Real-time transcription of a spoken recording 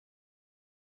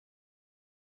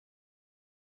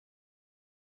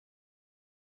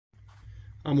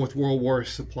I'm with World War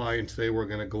Supply, and today we're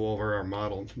going to go over our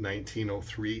model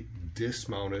 1903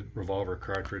 Dismounted Revolver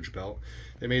Cartridge Belt.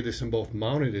 They made this in both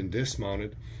mounted and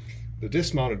dismounted. The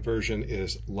dismounted version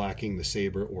is lacking the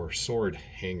saber or sword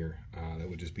hanger. That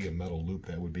would just be a metal loop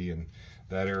that would be in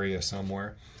that area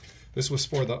somewhere. This was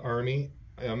for the Army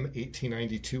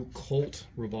M1892 Colt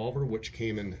revolver, which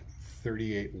came in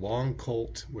 38 long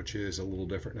Colt, which is a little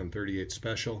different than 38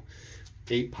 special.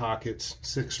 8 pockets,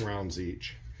 6 rounds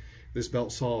each. This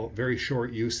belt saw very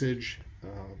short usage.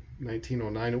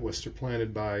 1909 it was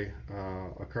supplanted by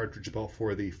a cartridge belt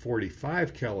for the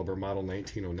 45 caliber model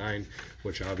 1909,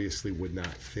 which obviously would not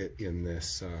fit in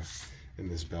this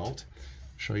belt.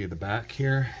 Show you the back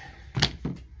here.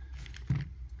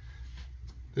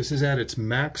 This is at its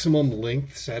maximum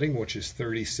length setting, which is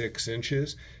 36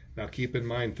 inches. Now keep in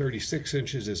mind 36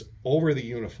 inches is over the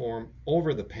uniform,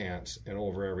 over the pants, and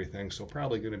over everything, so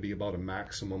probably going to be about a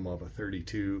maximum of a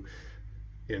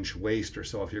 32-inch waist or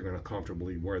so if you're going to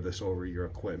comfortably wear this over your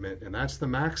equipment, and that's the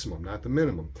maximum, not the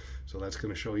minimum. So that's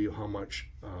going to show you how much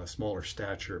smaller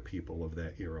stature people of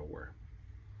that era were.